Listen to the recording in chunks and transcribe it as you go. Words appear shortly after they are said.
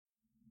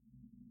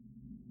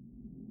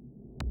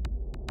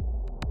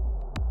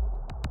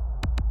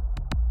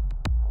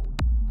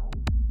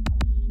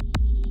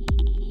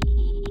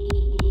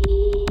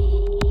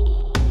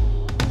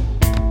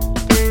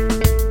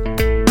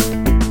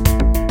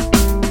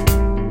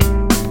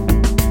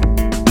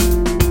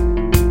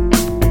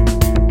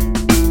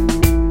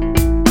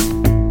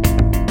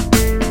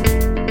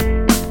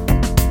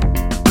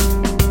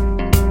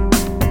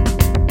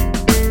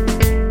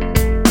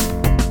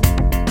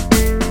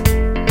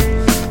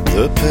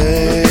The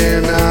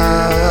pain I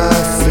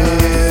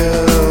feel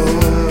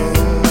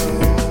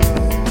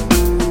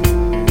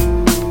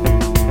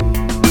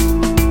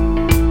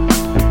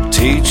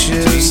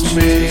teaches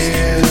me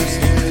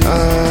I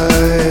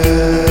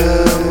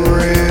am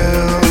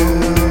real.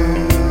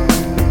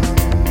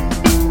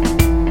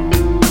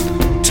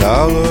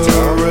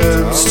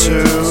 Tolerance to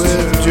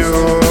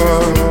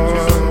endure,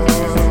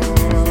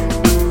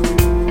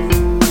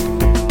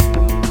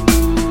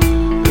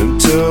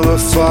 until the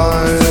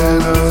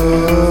final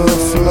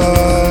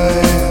flight.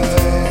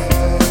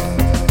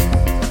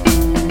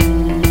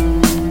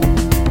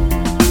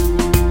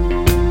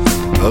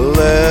 A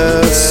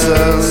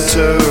lesson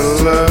to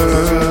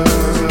learn,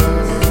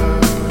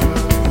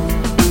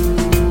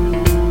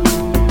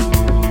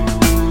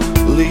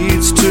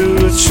 leads to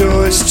a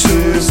choice to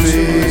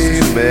be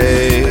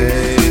made.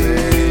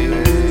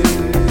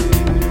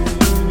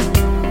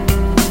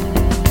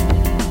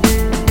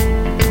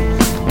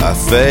 I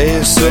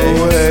face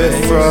away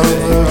from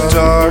the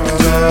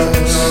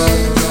darkness.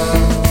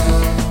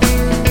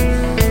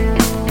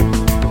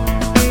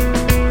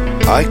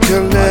 I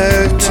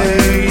connect to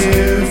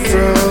you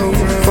from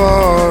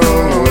far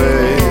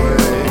away.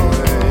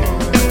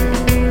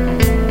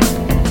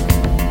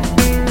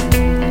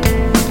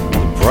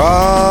 The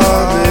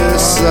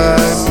promise I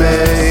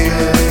made,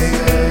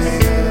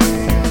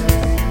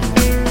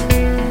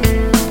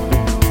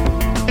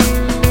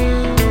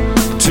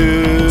 to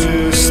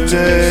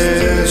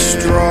stay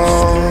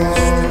strong,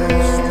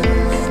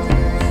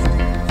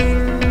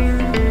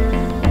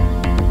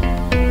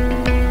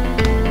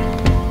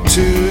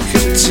 to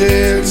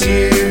continue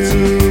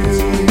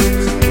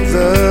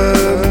the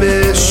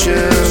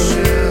mission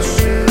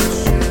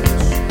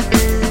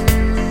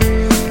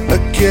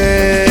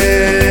again.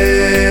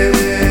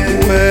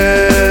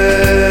 Well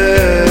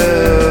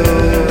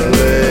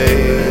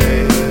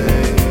played.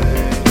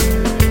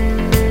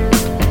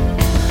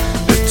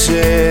 It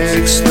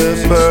takes the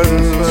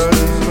burden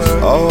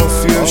off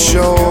your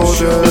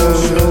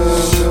shoulders.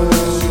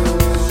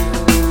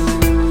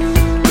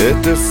 It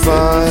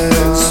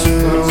defines who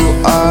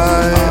I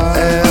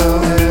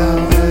am.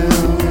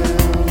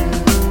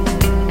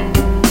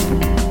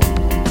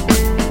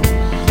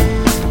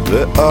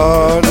 There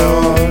are no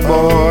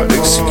more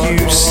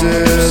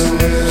excuses.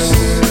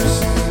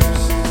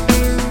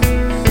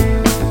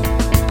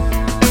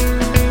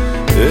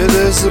 It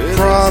is a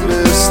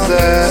promise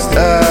that I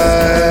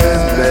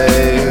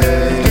made,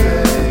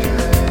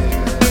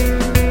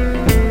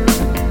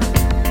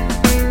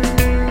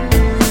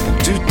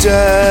 to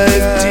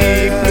dive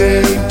deep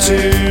into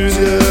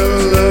the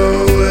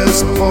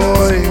lowest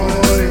point,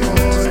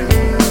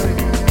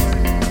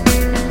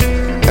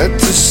 and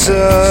to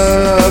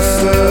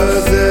suffer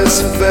this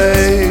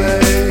fate.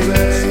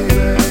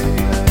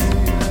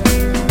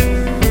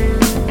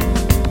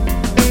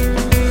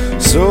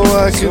 So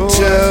I can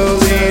tell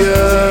the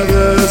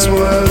others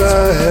what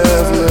I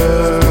have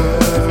learned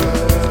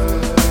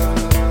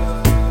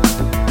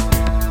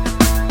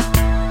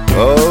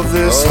of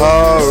this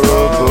horror.